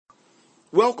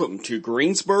Welcome to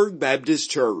Greensburg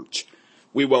Baptist Church.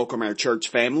 We welcome our church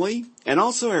family and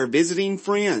also our visiting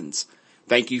friends.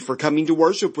 Thank you for coming to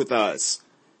worship with us.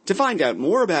 To find out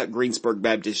more about Greensburg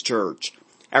Baptist Church,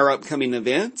 our upcoming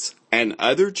events, and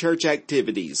other church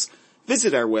activities,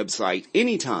 visit our website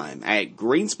anytime at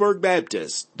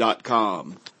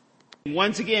greensburgbaptist.com.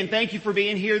 Once again, thank you for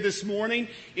being here this morning.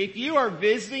 If you are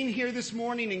visiting here this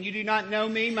morning and you do not know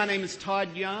me, my name is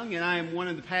Todd Young and I am one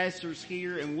of the pastors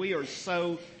here, and we are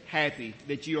so happy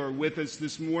that you are with us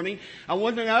this morning. I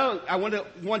want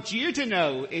you to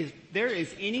know if there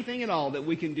is anything at all that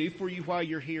we can do for you while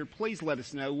you're here, please let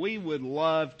us know. We would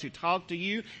love to talk to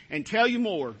you and tell you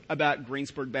more about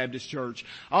Greensburg Baptist Church.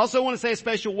 I also want to say a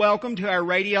special welcome to our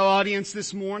radio audience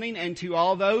this morning and to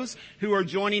all those who are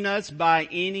joining us by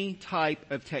any type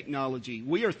of technology.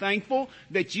 We are thankful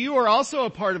that you are also a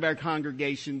part of our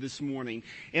congregation this morning.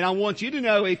 And I want you to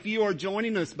know, if you are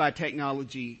joining us by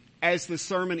technology, as the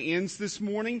sermon ends this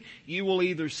morning, you will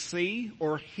either see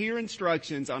or hear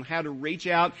instructions on how to reach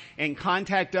out and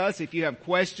contact us if you have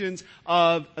questions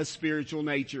of a spiritual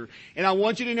nature. And I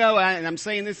want you to know, and I'm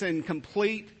saying this in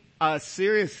complete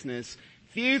seriousness,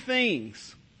 few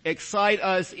things excite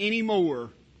us any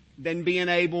more than being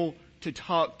able to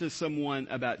talk to someone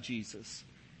about Jesus.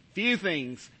 Few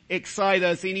things excite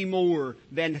us any more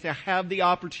than to have the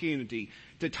opportunity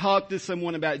to talk to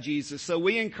someone about Jesus. So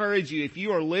we encourage you, if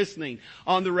you are listening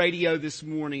on the radio this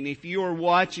morning, if you are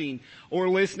watching or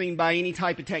listening by any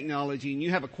type of technology and you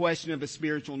have a question of a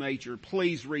spiritual nature,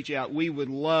 please reach out. We would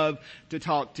love to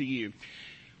talk to you.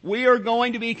 We are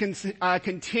going to be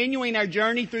continuing our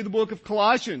journey through the book of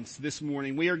Colossians this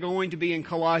morning. We are going to be in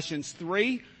Colossians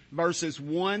 3. Verses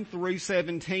 1 through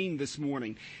 17 this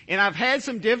morning. And I've had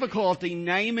some difficulty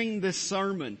naming this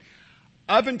sermon.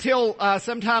 Up until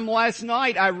sometime last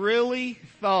night, I really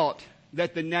thought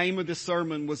that the name of the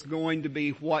sermon was going to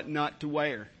be What Not to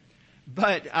Wear.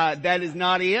 But that is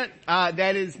not it.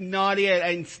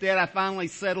 Instead, I finally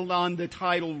settled on the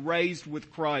title Raised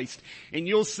with Christ. And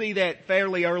you'll see that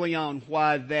fairly early on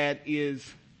why that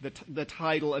is the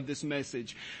title of this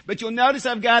message. But you'll notice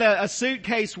I've got a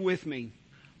suitcase with me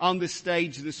on the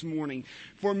stage this morning.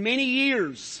 For many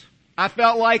years, I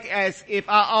felt like as if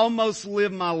I almost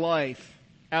lived my life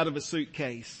out of a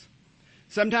suitcase.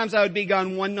 Sometimes I would be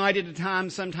gone one night at a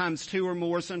time, sometimes two or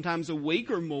more, sometimes a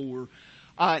week or more,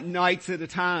 nights at a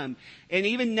time. And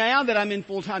even now that I'm in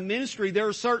full-time ministry, there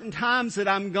are certain times that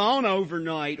I'm gone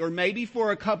overnight, or maybe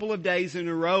for a couple of days in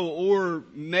a row, or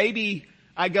maybe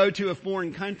I go to a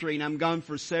foreign country and I'm gone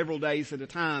for several days at a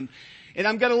time. And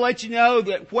I'm going to let you know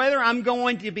that whether I'm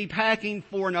going to be packing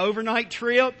for an overnight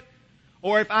trip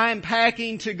or if I am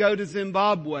packing to go to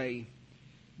Zimbabwe,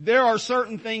 there are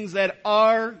certain things that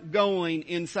are going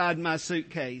inside my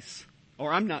suitcase,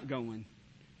 or I'm not going.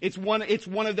 It's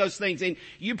one of those things. And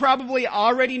you probably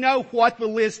already know what the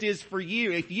list is for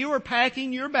you. If you are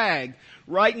packing your bag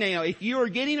right now, if you are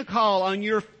getting a call on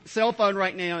your cell phone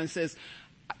right now and says,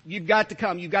 you've got to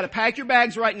come. You've got to pack your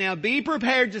bags right now. Be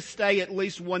prepared to stay at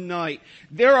least one night.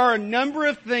 There are a number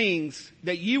of things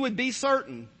that you would be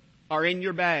certain are in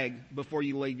your bag before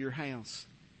you leave your house.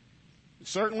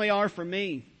 Certainly are for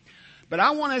me. But I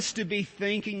want us to be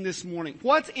thinking this morning,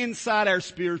 what's inside our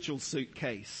spiritual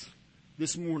suitcase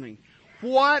this morning?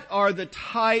 What are the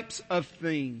types of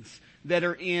things that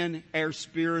are in our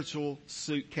spiritual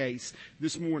suitcase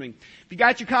this morning? If you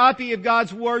got your copy of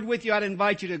God's Word with you, I'd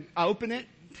invite you to open it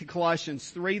to Colossians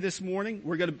 3 this morning.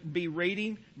 We're going to be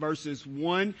reading verses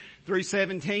 1 through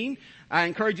 17. I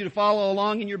encourage you to follow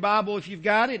along in your Bible if you've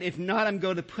got it. If not, I'm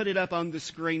going to put it up on the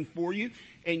screen for you,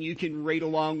 and you can read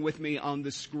along with me on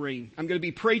the screen. I'm going to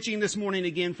be preaching this morning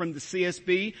again from the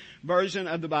CSB version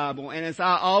of the Bible. And as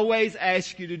I always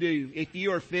ask you to do, if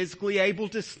you are physically able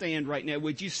to stand right now,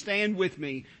 would you stand with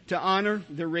me to honor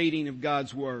the reading of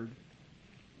God's Word?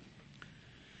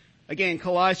 Again,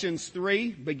 Colossians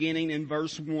 3, beginning in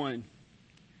verse 1.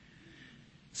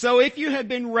 So if you have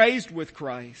been raised with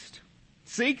Christ,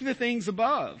 seek the things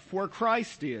above, where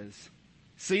Christ is,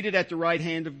 seated at the right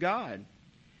hand of God.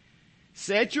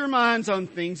 Set your minds on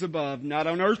things above, not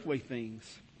on earthly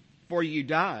things, for you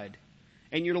died,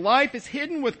 and your life is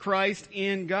hidden with Christ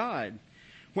in God.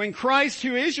 When Christ,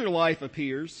 who is your life,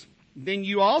 appears, then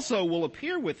you also will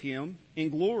appear with him in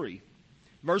glory.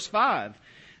 Verse 5.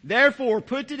 Therefore,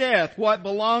 put to death what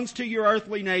belongs to your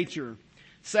earthly nature: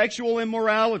 sexual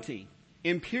immorality,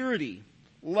 impurity,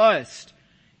 lust,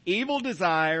 evil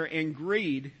desire, and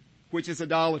greed, which is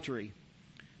idolatry.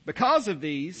 Because of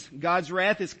these, God's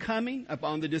wrath is coming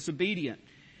upon the disobedient.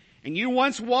 And you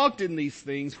once walked in these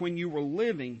things when you were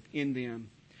living in them.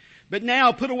 But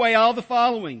now put away all the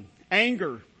following: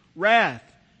 anger, wrath,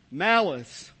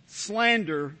 malice,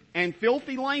 slander, and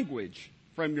filthy language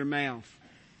from your mouth.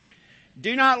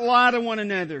 Do not lie to one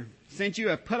another, since you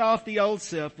have put off the old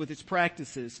self with its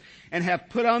practices and have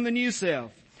put on the new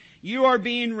self. You are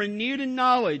being renewed in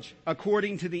knowledge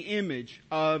according to the image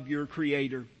of your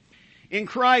Creator. In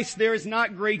Christ there is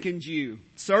not Greek and Jew,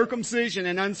 circumcision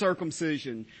and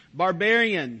uncircumcision,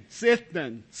 barbarian,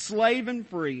 Scythian, slave and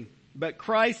free, but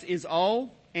Christ is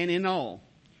all and in all.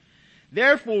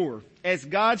 Therefore, as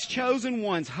God's chosen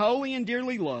ones, holy and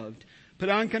dearly loved, put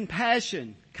on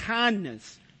compassion,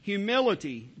 kindness,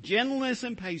 humility, gentleness,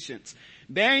 and patience,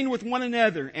 bearing with one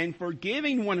another and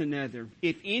forgiving one another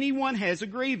if anyone has a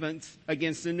grievance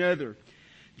against another.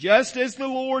 Just as the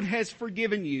Lord has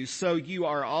forgiven you, so you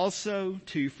are also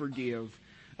to forgive.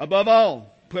 Above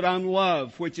all, put on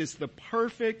love, which is the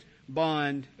perfect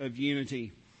bond of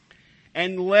unity.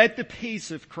 And let the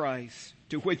peace of Christ,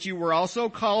 to which you were also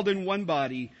called in one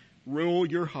body, rule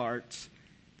your hearts,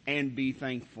 and be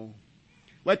thankful.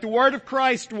 Let the word of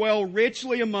Christ dwell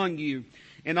richly among you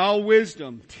in all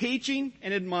wisdom, teaching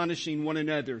and admonishing one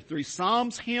another through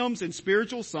psalms, hymns, and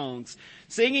spiritual songs,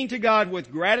 singing to God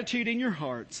with gratitude in your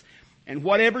hearts. And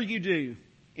whatever you do,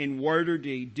 in word or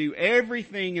deed, do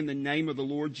everything in the name of the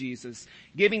Lord Jesus,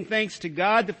 giving thanks to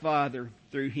God the Father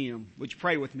through Him. Would you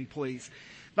pray with me, please?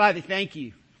 Father, thank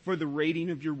you for the reading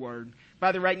of your word.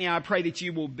 Father, right now I pray that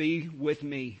you will be with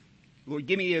me. Lord,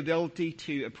 give me the ability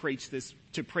to preach this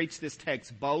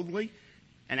text boldly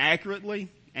and accurately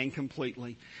and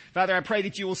completely. Father, I pray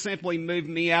that you will simply move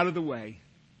me out of the way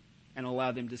and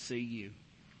allow them to see you.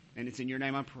 And it's in your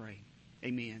name I pray.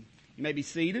 Amen. You may be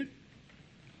seated.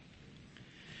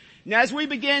 Now as we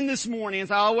begin this morning,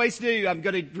 as I always do, I'm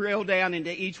going to drill down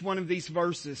into each one of these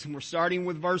verses. And we're starting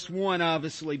with verse 1,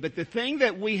 obviously. But the thing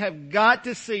that we have got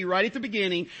to see right at the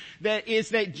beginning that is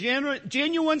that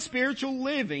genuine spiritual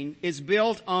living is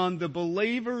built on the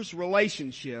believer's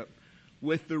relationship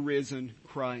with the risen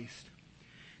Christ.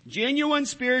 Genuine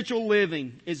spiritual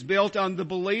living is built on the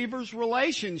believer's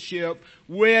relationship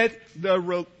with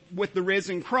the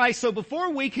risen Christ. So before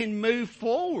we can move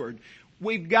forward,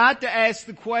 we've got to ask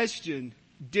the question,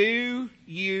 do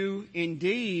you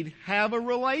indeed have a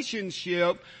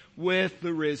relationship with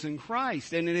the risen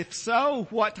Christ? And if so,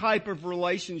 what type of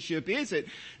relationship is it?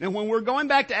 And when we're going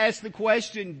back to ask the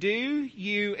question, do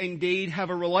you indeed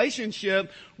have a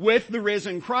relationship with the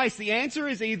risen Christ? The answer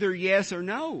is either yes or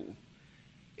no.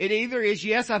 It either is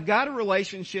yes, I've got a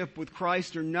relationship with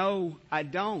Christ, or no, I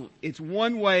don't. It's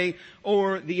one way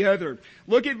or the other.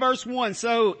 Look at verse 1.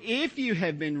 So, if you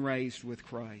have been raised with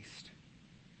Christ,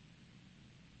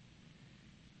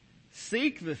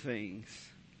 seek the things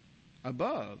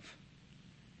above.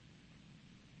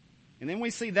 And then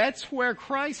we see that's where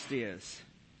Christ is,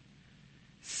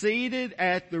 seated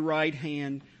at the right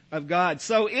hand of God.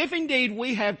 So if indeed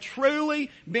we have truly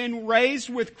been raised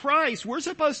with Christ, we're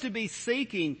supposed to be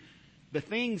seeking the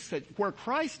things where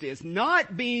Christ is,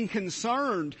 not being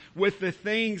concerned with the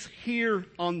things here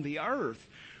on the earth.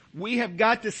 We have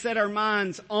got to set our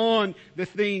minds on the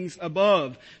things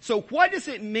above. So what does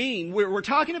it mean? We're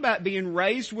talking about being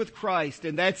raised with Christ,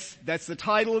 and that's the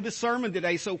title of the sermon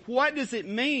today. So what does it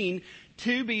mean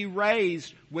to be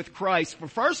raised with Christ? For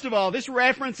first of all, this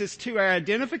reference is to our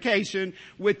identification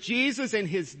with Jesus and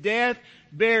His death,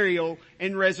 burial,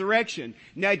 and resurrection.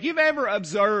 Now, if you've ever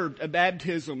observed a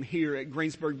baptism here at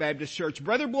Greensburg Baptist Church,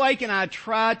 Brother Blake and I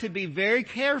try to be very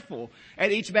careful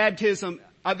at each baptism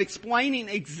of explaining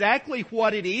exactly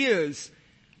what it is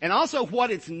and also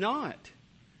what it's not.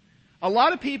 A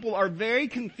lot of people are very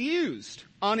confused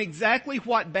on exactly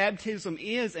what baptism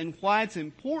is and why it's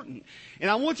important. And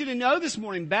I want you to know this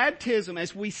morning, baptism,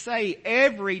 as we say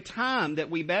every time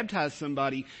that we baptize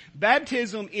somebody,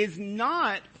 baptism is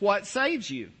not what saves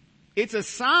you. It's a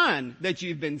sign that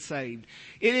you've been saved.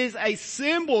 It is a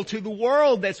symbol to the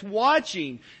world that's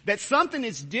watching that something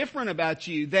is different about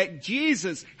you, that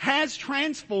Jesus has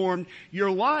transformed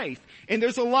your life. And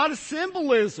there's a lot of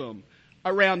symbolism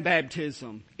around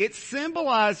baptism. It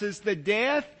symbolizes the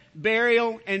death,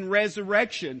 burial, and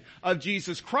resurrection of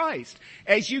Jesus Christ.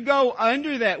 As you go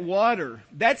under that water,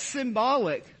 that's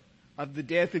symbolic of the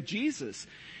death of Jesus.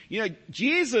 You know,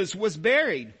 Jesus was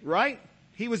buried, right?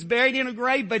 He was buried in a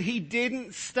grave, but He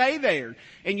didn't stay there.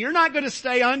 And you're not going to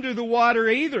stay under the water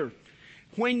either.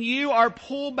 When you are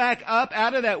pulled back up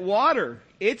out of that water,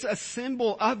 it's a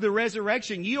symbol of the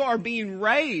resurrection. You are being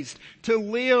raised to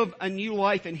live a new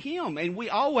life in Him. And we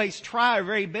always try our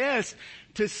very best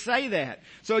to say that.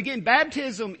 So again,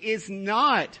 baptism is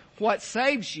not what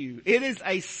saves you. It is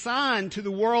a sign to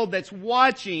the world that's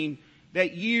watching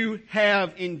that you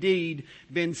have indeed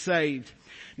been saved.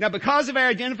 Now, because of our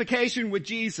identification with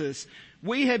Jesus,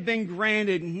 we have been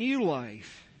granted new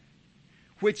life,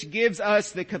 which gives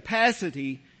us the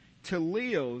capacity to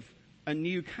live a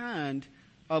new kind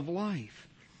of life.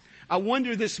 I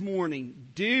wonder this morning,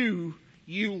 do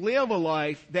you live a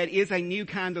life that is a new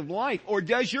kind of life? Or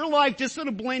does your life just sort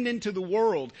of blend into the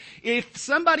world? If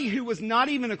somebody who was not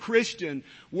even a Christian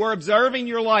were observing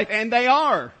your life, and they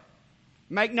are,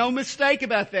 make no mistake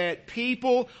about that,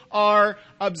 people are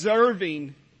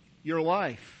observing your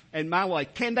life and my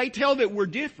life. Can they tell that we're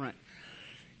different?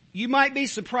 You might be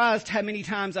surprised how many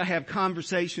times I have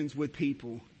conversations with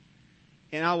people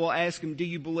and I will ask them, do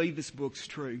you believe this book's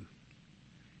true?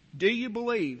 Do you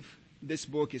believe this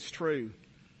book is true?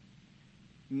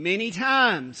 Many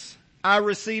times I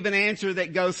receive an answer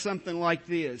that goes something like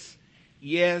this.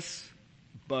 Yes,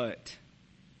 but.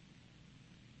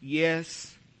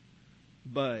 Yes,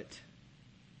 but.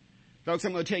 Folks,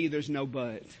 I'm going to tell you there's no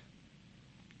but.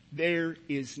 There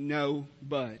is no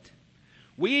but.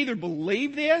 We either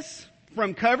believe this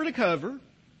from cover to cover,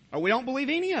 or we don't believe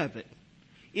any of it.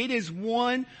 It is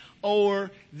one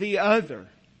or the other.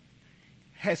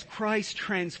 Has Christ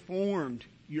transformed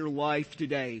your life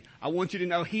today? I want you to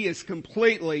know He is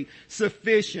completely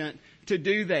sufficient to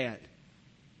do that.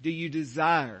 Do you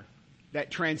desire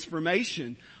that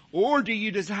transformation? Or do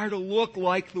you desire to look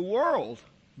like the world?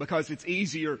 Because it's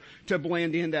easier to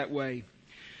blend in that way.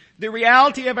 The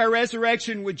reality of our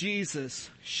resurrection with Jesus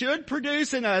should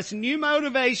produce in us new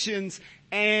motivations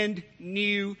and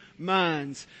new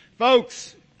minds.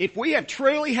 Folks, if we have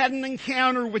truly had an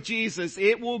encounter with Jesus,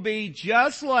 it will be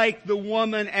just like the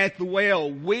woman at the well.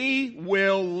 We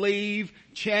will leave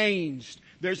changed.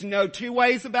 There's no two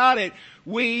ways about it.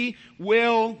 We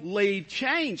will leave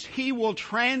changed. He will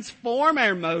transform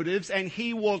our motives and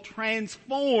He will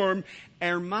transform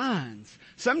our minds.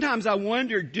 Sometimes I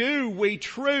wonder, do we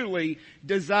truly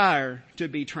desire to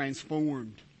be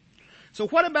transformed? So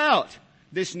what about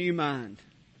this new mind?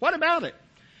 What about it?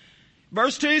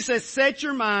 Verse 2 says, set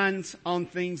your minds on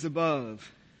things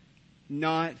above,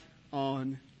 not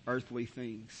on earthly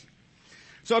things.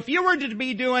 So if you were to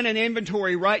be doing an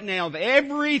inventory right now of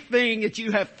everything that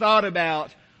you have thought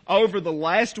about over the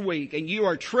last week, and you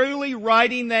are truly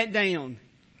writing that down,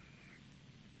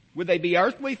 would they be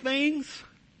earthly things?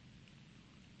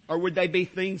 Or would they be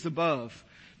things above?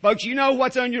 Folks, you know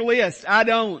what's on your list. I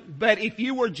don't. But if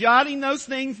you were jotting those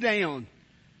things down,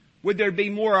 would there be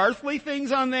more earthly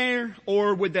things on there,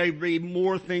 or would there be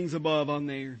more things above on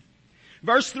there?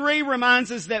 Verse 3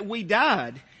 reminds us that we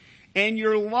died, and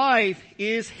your life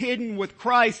is hidden with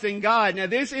Christ in God. Now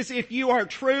this is if you are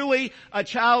truly a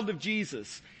child of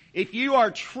Jesus. If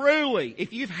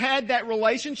you've had that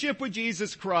relationship with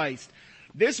Jesus Christ,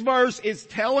 this verse is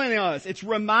telling us, it's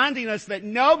reminding us that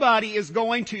nobody is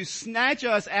going to snatch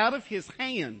us out of His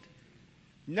hand.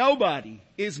 Nobody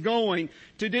is going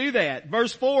to do that.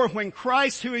 Verse 4, when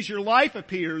Christ, who is your life,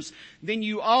 appears, then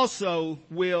you also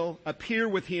will appear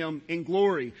with Him in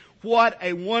glory. What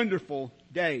a wonderful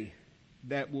day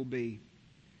that will be.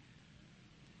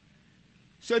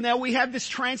 So now we have this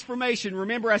transformation.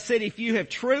 Remember I said if you have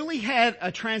truly had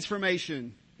a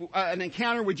transformation, an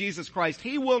encounter with Jesus Christ,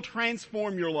 He will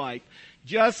transform your life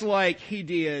just like He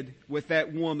did with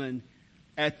that woman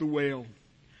at the well.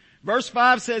 Verse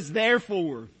 5 says,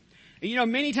 therefore. And you know,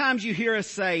 many times you hear us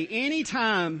say, any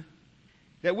time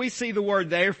that we see the word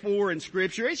therefore in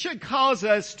Scripture, it should cause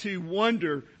us to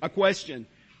wonder a question.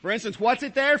 For instance, what's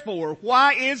it there for?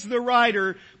 Why is the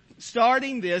writer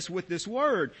starting this with this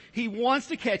word? He wants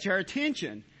to catch our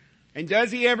attention. And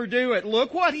does he ever do it?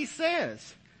 Look what he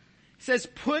says. He says,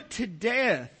 put to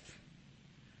death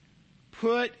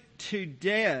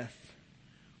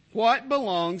what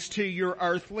belongs to your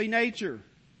earthly nature.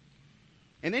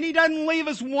 And then he doesn't leave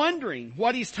us wondering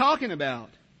what he's talking about.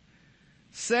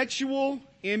 Sexual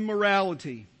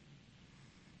immorality.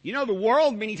 You know, the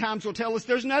world many times will tell us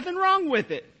there's nothing wrong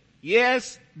with it.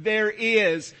 Yes, there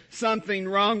is something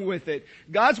wrong with it.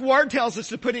 God's Word tells us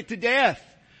to put it to death.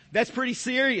 That's pretty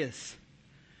serious.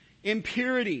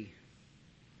 Impurity.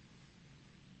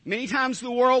 Many times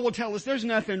the world will tell us there's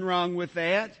nothing wrong with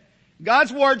that.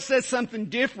 God's Word says something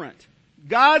different.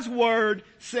 God's Word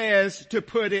says to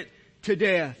put it to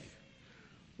death.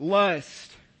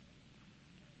 Lust.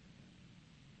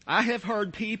 I have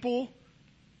heard people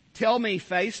tell me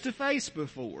face to face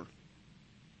before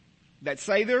that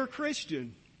say they're a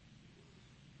Christian.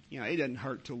 You know, it doesn't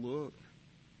hurt to look.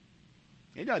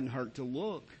 It doesn't hurt to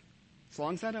look. As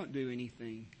long as I don't do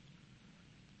anything.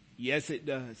 Yes, it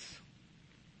does.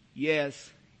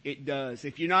 Yes, it does.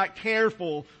 If you're not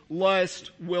careful, lust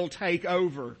will take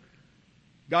over.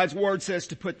 God's Word says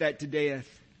to put that to death.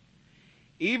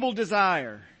 evil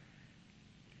desire,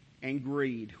 and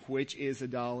greed, which is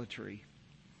idolatry.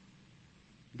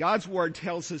 God's Word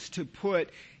tells us to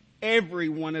put every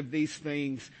one of these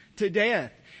things to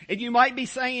death. And you might be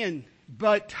saying,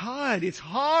 but Todd, it's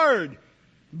hard.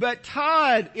 But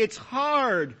Todd, it's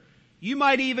hard. You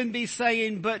might even be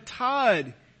saying, but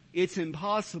Todd, it's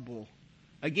impossible.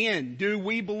 Again, do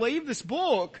we believe this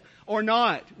book or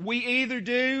not? We either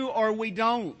do or we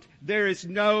don't. There is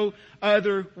no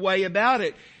other way about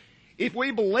it. If we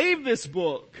believe this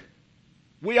book,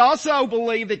 we also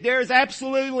believe that there is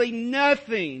absolutely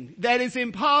nothing that is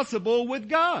impossible with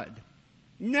God.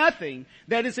 Nothing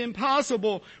that is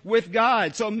impossible with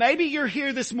God. So maybe you're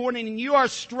here this morning and you are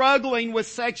struggling with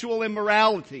sexual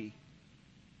immorality.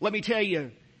 Let me tell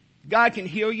you, God can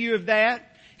heal you of that.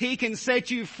 He can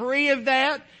set you free of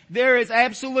that. There is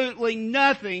absolutely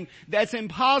nothing that's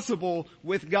impossible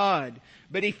with God.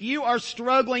 But if you are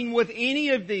struggling with any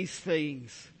of these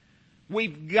things,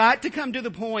 we've got to come to the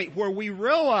point where we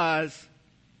realize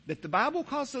that the Bible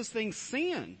calls those things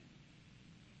sin.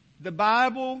 The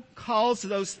Bible calls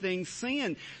those things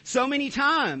sin. So many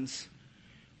times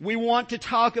we want to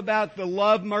talk about the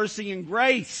love, mercy, and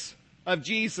grace of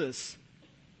Jesus,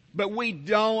 but we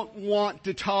don't want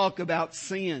to talk about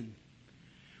sin.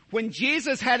 When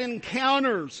Jesus had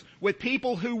encounters with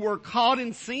people who were caught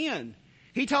in sin,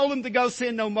 He told them to go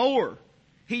sin no more.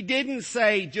 He didn't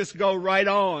say just go right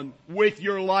on with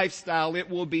your lifestyle, it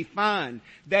will be fine.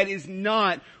 That is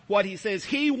not what He says.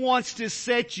 He wants to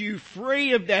set you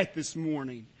free of that this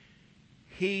morning.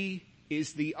 He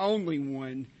is the only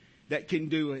one that can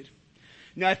do it.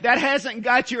 Now if that hasn't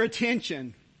got your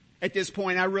attention at this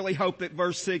point, I really hope that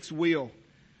verse 6 will.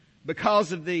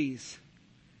 Because of these,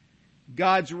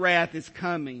 God's wrath is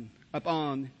coming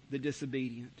upon the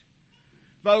disobedient.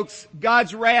 Folks,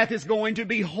 God's wrath is going to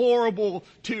be horrible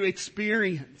to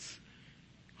experience.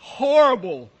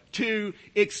 Horrible to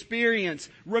experience.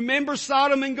 Remember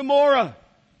Sodom and Gomorrah.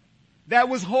 That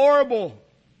was horrible.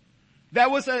 That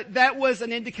was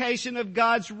an indication of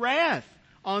God's wrath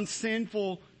on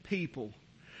sinful people.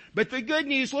 But the good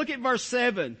news, look at verse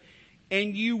 7.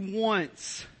 And you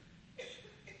once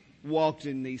walked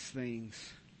in these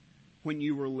things when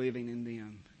you were living in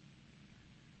them.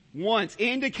 Once,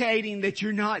 indicating that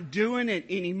you're not doing it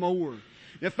anymore.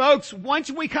 Now folks, once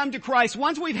we come to Christ,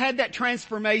 once we've had that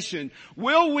transformation,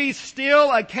 will we still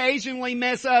occasionally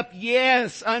mess up?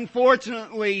 Yes.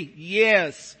 Unfortunately,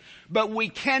 yes. But we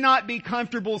cannot be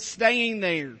comfortable staying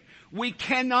there. We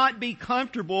cannot be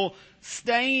comfortable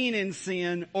staying in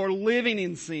sin or living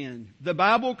in sin. The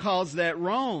Bible calls that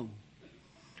wrong.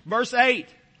 Verse 8.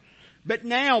 But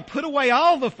now put away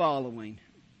all the following.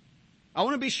 I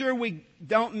want to be sure we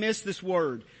don't miss this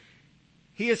word.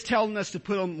 He is telling us to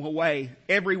put them away,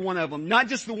 every one of them. Not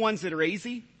just the ones that are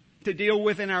easy to deal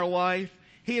with in our life.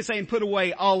 He is saying put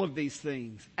away all of these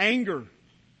things. Anger.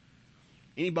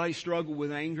 Anybody struggle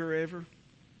with anger ever?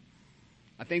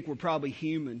 I think we're probably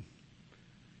human.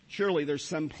 Surely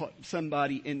there's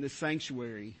somebody in the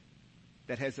sanctuary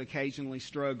that has occasionally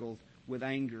struggled with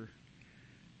anger,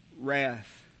 wrath,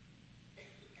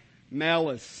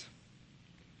 malice.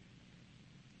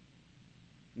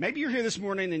 Maybe you're here this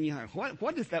morning and you're like,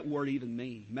 what does that word even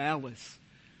mean? Malice.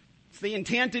 It's the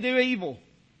intent to do evil,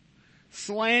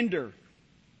 slander,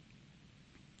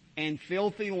 and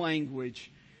filthy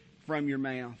language from your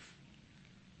mouth.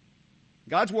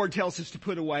 God's Word tells us to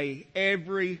put away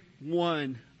every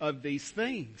one of these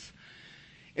things.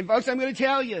 And folks, I'm going to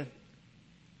tell you,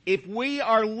 if we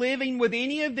are living with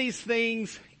any of these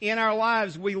things in our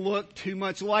lives, we look too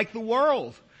much like the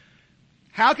world.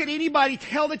 How could anybody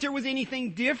tell that there was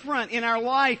anything different in our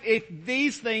life if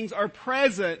these things are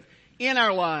present in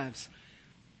our lives?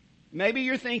 Maybe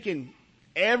you're thinking,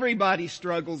 everybody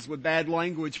struggles with bad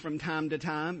language from time to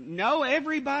time. No,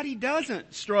 everybody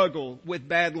doesn't struggle with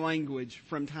bad language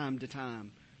from time to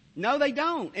time. No, they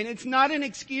don't. And it's not an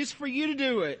excuse for you to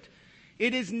do it.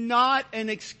 It is not an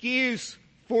excuse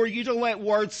for you to let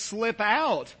words slip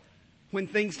out when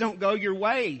things don't go your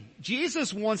way.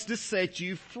 Jesus wants to set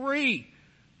you free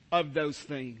of those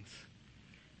things.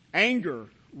 Anger,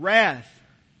 wrath,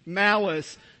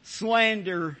 malice,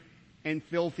 slander, and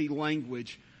filthy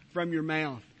language from your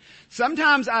mouth.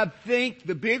 Sometimes I think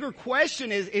the bigger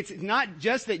question is, it's not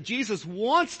just that Jesus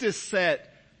wants to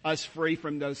set us free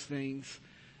from those things.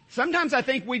 Sometimes I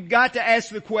think we've got to ask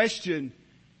the question,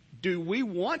 do we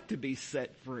want to be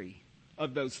set free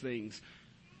of those things?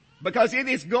 Because it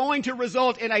is going to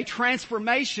result in a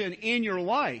transformation in your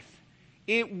life.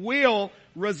 It will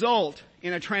result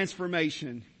in a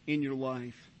transformation in your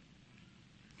life.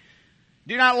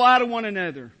 Do not lie to one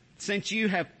another, since you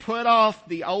have put off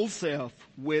the old self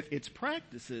with its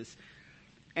practices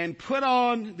and put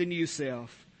on the new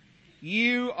self,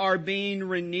 you are being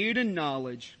renewed in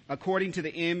knowledge according to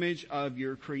the image of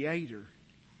your Creator.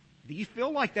 Do you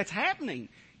feel like that's happening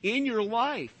in your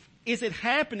life? Is it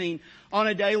happening on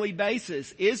a daily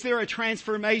basis? Is there a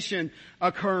transformation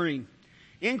occurring?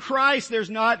 In Christ, there's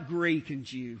not Greek and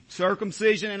Jew,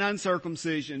 circumcision and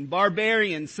uncircumcision,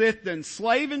 barbarian, Scythian,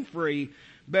 slave and free,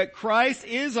 but Christ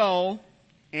is all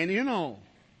and in all.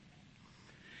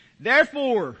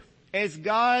 Therefore, as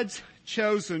God's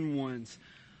chosen ones,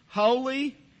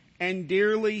 holy and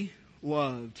dearly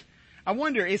loved. I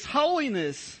wonder, is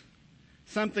holiness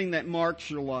something that marks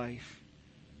your life?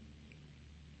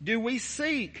 Do we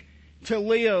seek to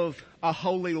live a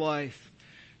holy life?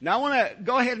 Now I want to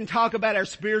go ahead and talk about our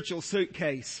spiritual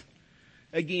suitcase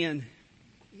again.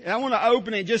 And I want to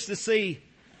open it just to see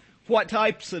what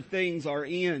types of things are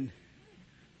in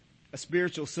a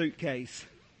spiritual suitcase.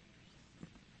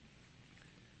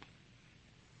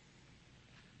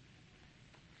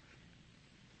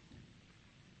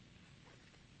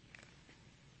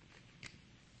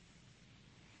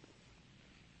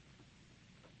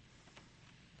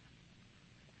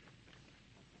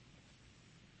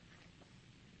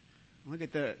 Look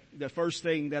at the first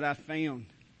thing that I found.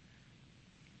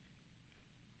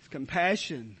 It's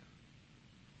compassion.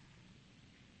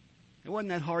 It wasn't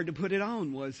that hard to put it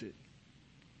on, was it?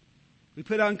 We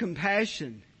put on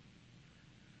compassion.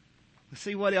 Let's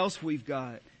see what else we've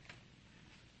got.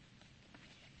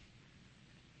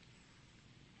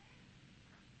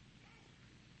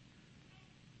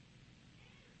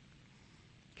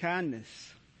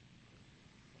 Kindness.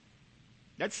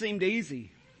 That seemed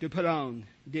easy to put on,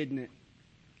 didn't it?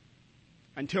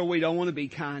 Until we don't want to be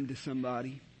kind to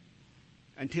somebody.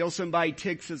 Until somebody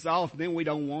ticks us off, then we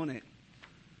don't want it.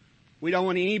 We don't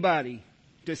want anybody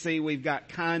to see we've got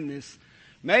kindness.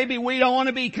 Maybe we don't want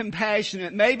to be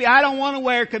compassionate. Maybe I don't want to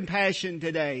wear compassion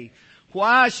today.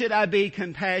 Why should I be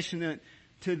compassionate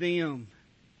to them?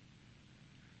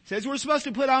 It says we're supposed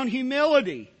to put on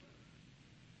humility.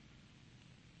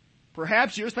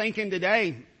 Perhaps you're thinking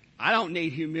today, I don't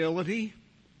need humility.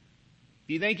 If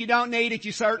you think you don't need it,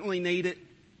 you certainly need it.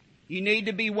 You need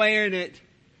to be wearing it.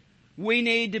 We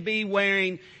need to be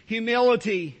wearing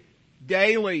humility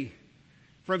daily,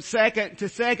 from second to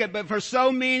second. But for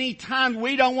so many times,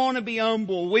 we don't want to be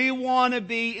humble. We want to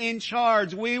be in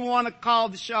charge. We want to call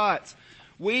the shots.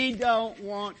 We don't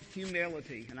want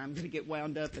humility. And I'm going to get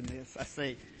wound up in this, I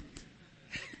see.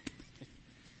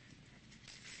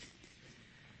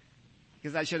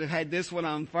 Because I should have had this one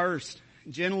on first.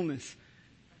 Gentleness.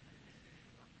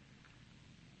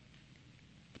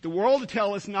 The world will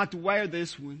tell us not to wear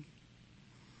this one.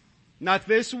 Not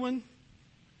this one.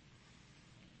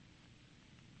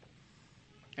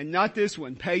 And not this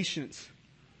one, patience.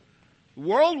 The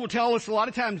world will tell us a lot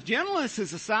of times gentleness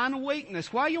is a sign of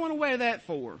weakness. Why do you want to wear that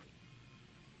for?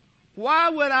 Why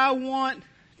would I want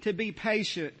to be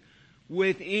patient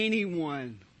with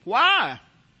anyone? Why?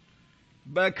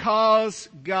 Because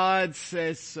God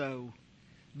says so.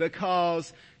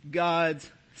 Because God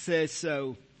says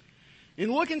so. And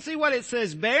look and see what it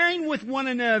says. Bearing with one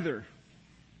another.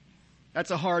 That's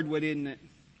a hard one, isn't it?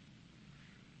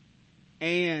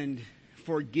 And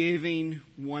forgiving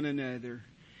one another.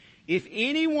 If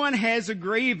anyone has a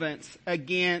grievance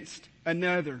against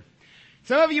another.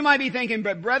 Some of you might be thinking,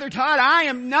 but Brother Todd, I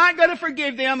am not going to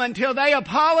forgive them until they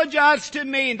apologize to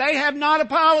me. They have not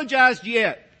apologized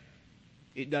yet.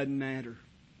 It doesn't matter.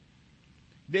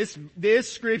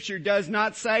 This scripture does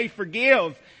not say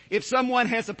forgive. If someone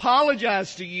has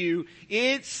apologized to you,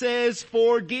 it says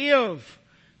forgive.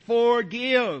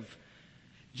 Forgive.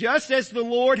 Just as the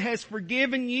Lord has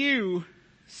forgiven you,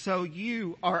 so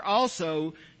you are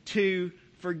also to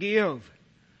forgive.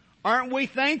 Aren't we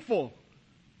thankful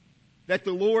that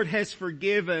the Lord has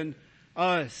forgiven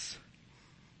us?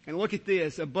 And look at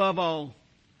this. Above all,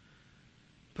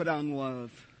 put on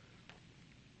love.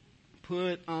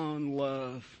 Put on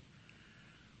love,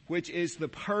 which is the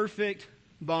perfect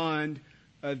bond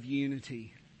of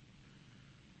unity.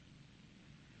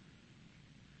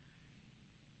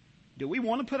 Do we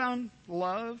want to put on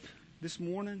love this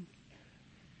morning?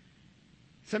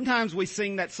 Sometimes we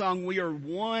sing that song, we are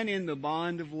one in the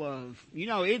bond of love. You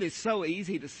know, it is so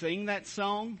easy to sing that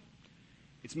song.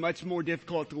 It's much more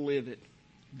difficult to live it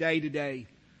day to day.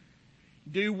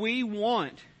 Do we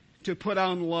want to put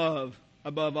on love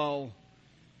above all?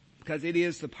 Because it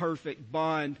is the perfect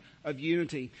bond of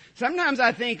unity. Sometimes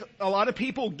I think a lot of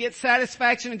people get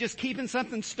satisfaction in just keeping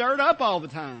something stirred up all the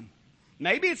time.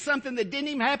 Maybe it's something that didn't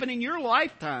even happen in your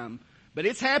lifetime, But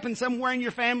it's happened somewhere in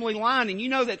your family line, and you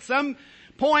know that some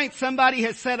point somebody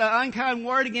has said an unkind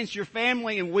word against your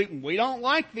family, and we don't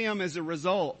like them as a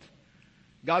result.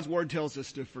 God's Word tells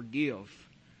us to forgive.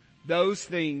 Those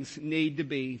things need to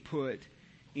be put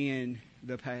in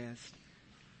the past.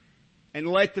 And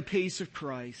let the peace of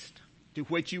Christ, to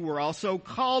which you were also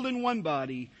called in one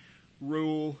body,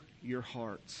 rule your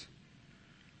hearts.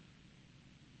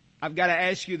 I've got to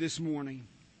ask you this morning,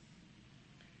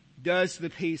 does the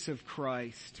peace of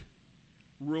Christ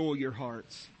rule your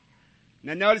hearts?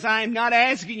 Now notice I am not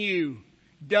asking you,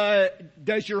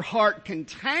 does your heart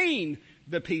contain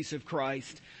the peace of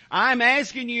Christ? I'm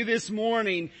asking you this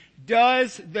morning,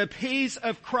 does the peace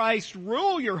of Christ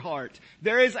rule your heart?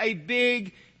 There is a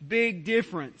big, big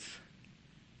difference.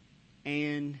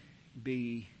 And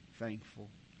be thankful.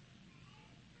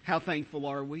 How thankful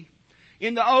are we?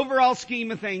 In the overall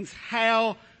scheme of things,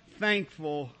 how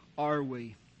thankful are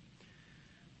we?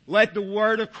 Let the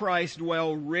word of Christ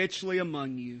dwell richly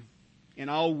among you in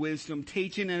all wisdom,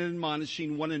 teaching and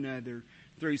admonishing one another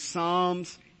through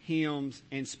psalms, hymns,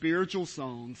 and spiritual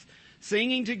songs,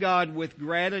 singing to God with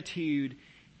gratitude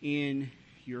in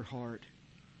your heart.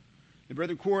 And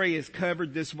Brother Corey has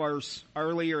covered this verse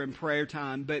earlier in prayer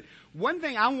time, but one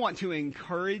thing I want to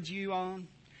encourage you on,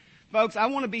 folks, I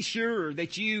want to be sure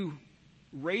that you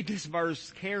read this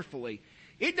verse carefully.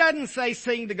 It doesn't say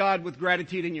sing to God with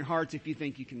gratitude in your hearts if you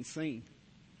think you can sing.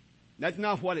 That's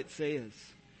not what it says.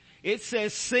 It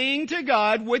says sing to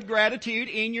God with gratitude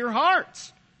in your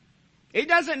hearts. It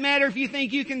doesn't matter if you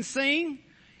think you can sing.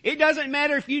 It doesn't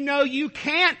matter if you know you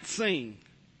can't sing.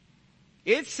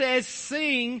 It says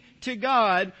sing to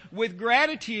God with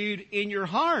gratitude in your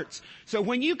hearts. So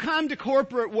when you come to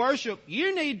corporate worship,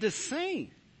 you need to sing.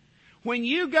 When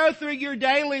you go through your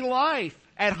daily life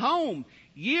at home,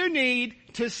 you need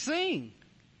to sing.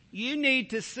 You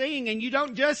need to sing, and you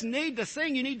don't just need to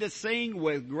sing, you need to sing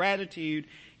with gratitude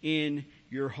in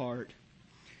your heart.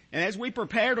 And as we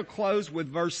prepare to close with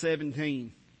verse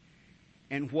 17,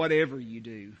 and whatever you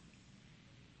do,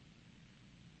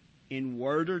 in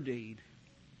word or deed,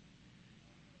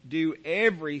 do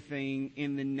everything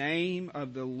in the name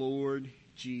of the Lord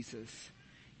Jesus,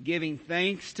 giving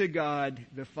thanks to God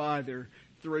the Father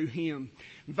through Him.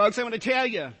 And folks, I want to tell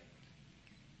you,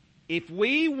 if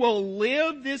we will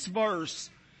live this verse,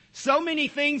 so many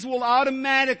things will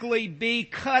automatically be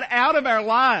cut out of our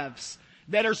lives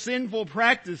that are sinful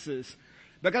practices.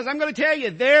 Because I'm going to tell you,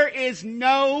 there is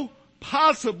no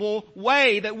possible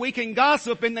way that we can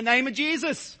gossip in the name of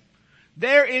Jesus.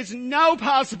 There is no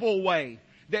possible way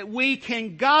that we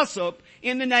can gossip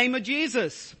in the name of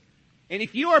Jesus. And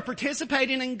if you are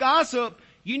participating in gossip,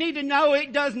 you need to know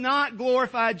it does not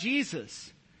glorify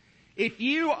Jesus. If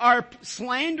you are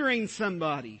slandering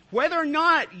somebody, whether or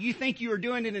not you think you are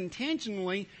doing it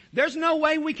intentionally, there's no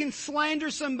way we can slander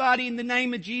somebody in the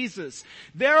name of Jesus.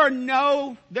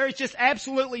 There's just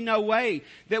absolutely no way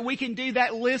that we can do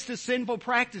that list of sinful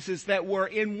practices that were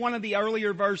in one of the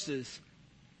earlier verses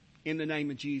in the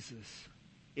name of Jesus.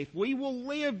 If we will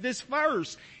live this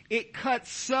verse, it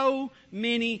cuts so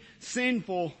many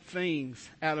sinful things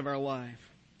out of our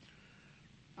life.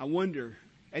 I wonder,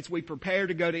 as we prepare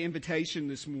to go to invitation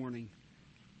this morning,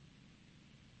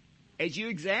 as you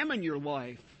examine your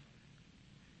life,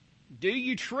 do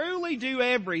you truly do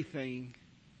everything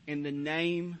in the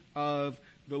name of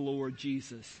the Lord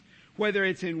Jesus? Whether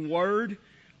it's in word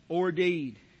or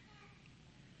deed.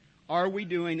 Are we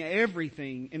doing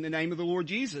everything in the name of the Lord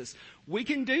Jesus? We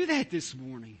can do that this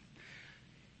morning.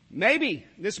 Maybe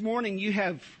this morning you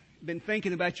have been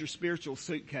thinking about your spiritual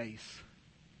suitcase.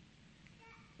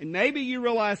 And maybe you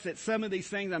realize that some of these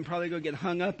things, I'm probably going to get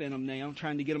hung up in them now,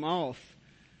 trying to get them off.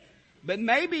 But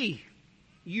maybe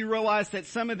you realize that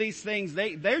some of these things,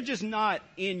 they're just not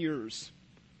in yours.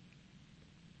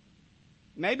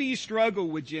 Maybe you struggle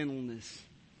with gentleness.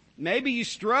 Maybe you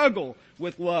struggle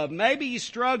with love. Maybe you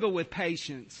struggle with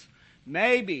patience.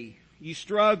 Maybe you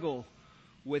struggle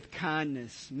with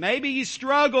kindness. Maybe you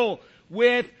struggle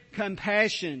with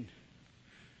compassion.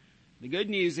 The good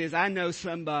news is I know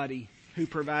somebody who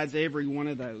provides every one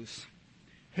of those.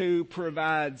 Who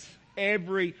provides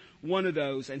every one of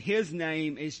those. And His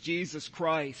name is Jesus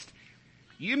Christ.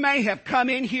 You may have come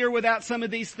in here without some of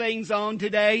these things on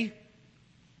today,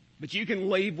 but you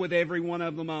can leave with every one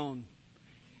of them on.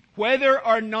 Whether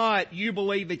or not you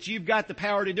believe that you've got the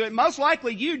power to do it, most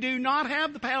likely you do not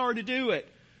have the power to do it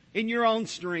in your own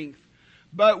strength.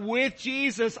 But with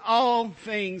Jesus, all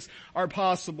things are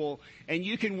possible. And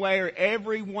you can wear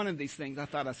every one of these things. I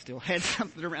thought I still had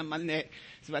something around my neck.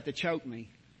 It's about to choke me.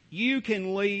 You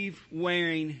can leave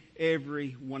wearing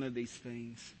every one of these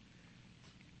things.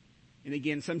 And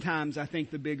again, sometimes I think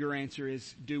the bigger answer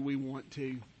is, do we want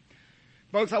to?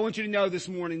 Folks, I want you to know this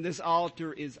morning, this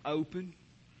altar is open.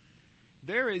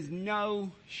 There is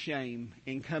no shame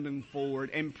in coming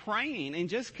forward and praying and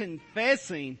just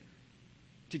confessing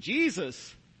to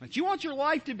Jesus that you want your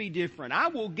life to be different. I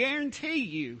will guarantee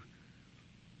you,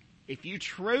 if you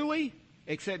truly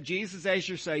accept Jesus as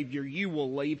your Savior, you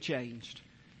will leave changed.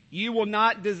 You will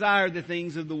not desire the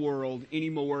things of the world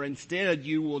anymore. Instead,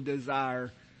 you will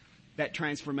desire that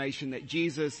transformation that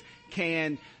Jesus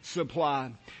can supply.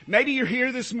 Maybe you're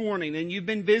here this morning and you've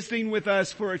been visiting with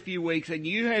us for a few weeks and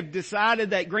you have decided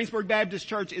that Greensburg Baptist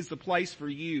Church is the place for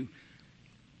you.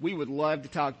 We would love to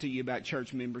talk to you about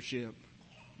church membership.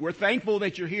 We're thankful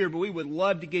that you're here, but we would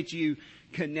love to get you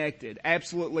connected.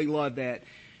 Absolutely love that.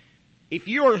 If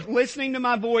you are listening to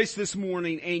my voice this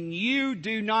morning and you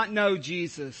do not know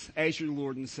Jesus as your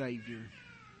Lord and Savior,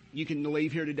 you can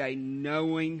leave here today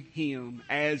knowing Him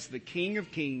as the King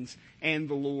of Kings and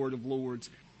the Lord of Lords.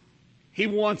 He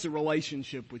wants a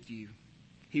relationship with you.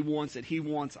 He wants it. He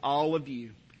wants all of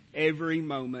you every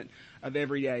moment of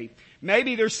every day.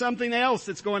 Maybe there's something else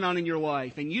that's going on in your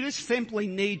life and you just simply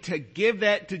need to give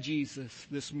that to Jesus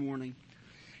this morning.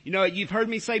 You know, you've heard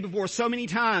me say before so many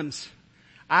times,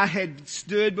 I had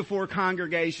stood before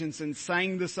congregations and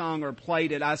sang the song or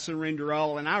played it, I Surrender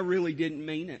All, and I really didn't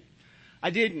mean it. I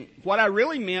didn't. What I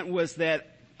really meant was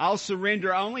that I'll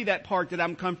surrender only that part that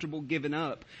I'm comfortable giving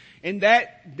up. And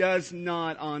that does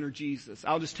not honor Jesus.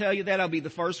 I'll just tell you that. I'll be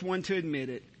the first one to admit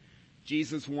it.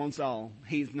 Jesus wants all.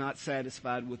 He's not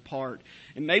satisfied with part.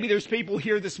 And maybe there's people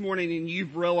here this morning and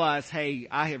you've realized, hey,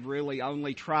 I have really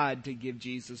only tried to give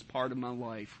Jesus part of my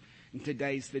life. And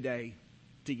today's the day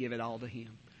to give it all to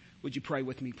Him. Would you pray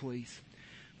with me, please?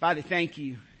 Father, thank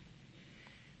you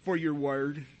for your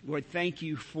word. Lord, thank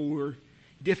you for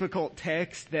difficult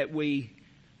text that we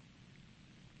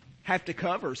have to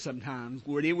cover sometimes.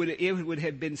 Lord, it would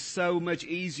have been so much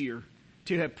easier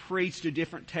to have preached a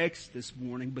different text this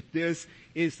morning, but this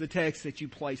is the text that you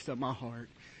placed on my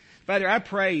heart. Father, I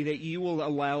pray that you will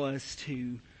allow us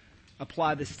to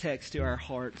apply this text to our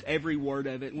hearts, every word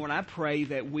of it. And Lord, I pray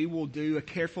that we will do a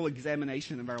careful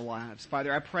examination of our lives.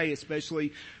 Father, I pray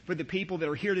especially for the people that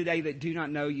are here today that do not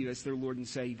know you as their Lord and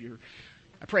Savior.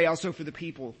 I pray also for the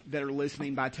people that are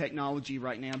listening by technology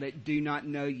right now that do not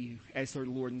know you as their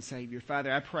Lord and Savior.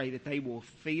 Father, I pray that they will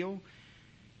feel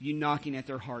you knocking at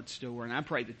their heart's door. And I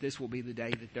pray that this will be the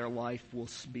day that their life will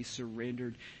be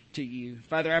surrendered to you.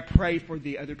 Father, I pray for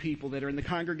the other people that are in the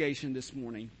congregation this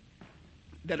morning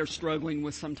that are struggling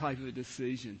with some type of a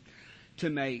decision to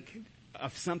make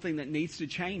of something that needs to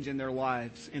change in their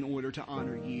lives in order to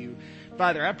honor you.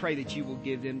 Father, I pray that you will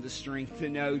give them the strength to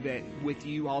know that with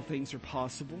you all things are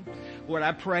possible. Lord,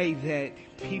 I pray that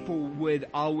people would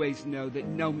always know that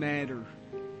no matter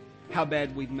how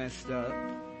bad we've messed up,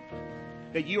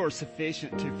 that you are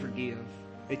sufficient to forgive,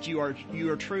 that you are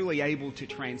truly able to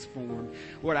transform.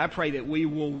 Lord, I pray that we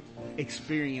will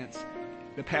experience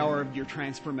the power of your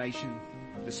transformation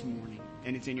this morning.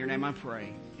 And it's in your name I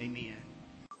pray. Amen.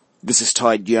 This is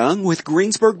Todd Young with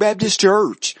Greensburg Baptist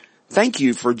Church. Thank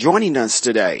you for joining us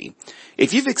today.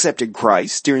 If you've accepted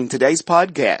Christ during today's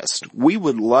podcast, we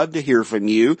would love to hear from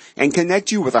you and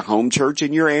connect you with a home church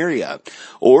in your area.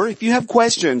 Or if you have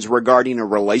questions regarding a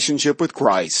relationship with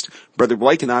Christ, Brother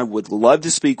Blake and I would love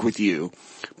to speak with you.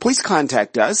 Please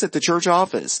contact us at the church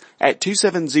office at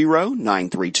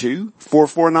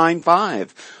 270-932-4495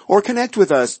 or connect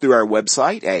with us through our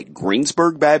website at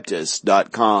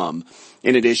greensburgbaptist.com.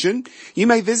 In addition, you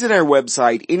may visit our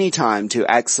website anytime to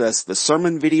access the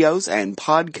sermon videos and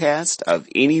podcast of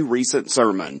any recent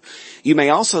sermon. You may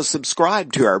also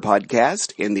subscribe to our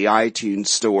podcast in the iTunes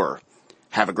store.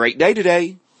 Have a great day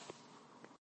today.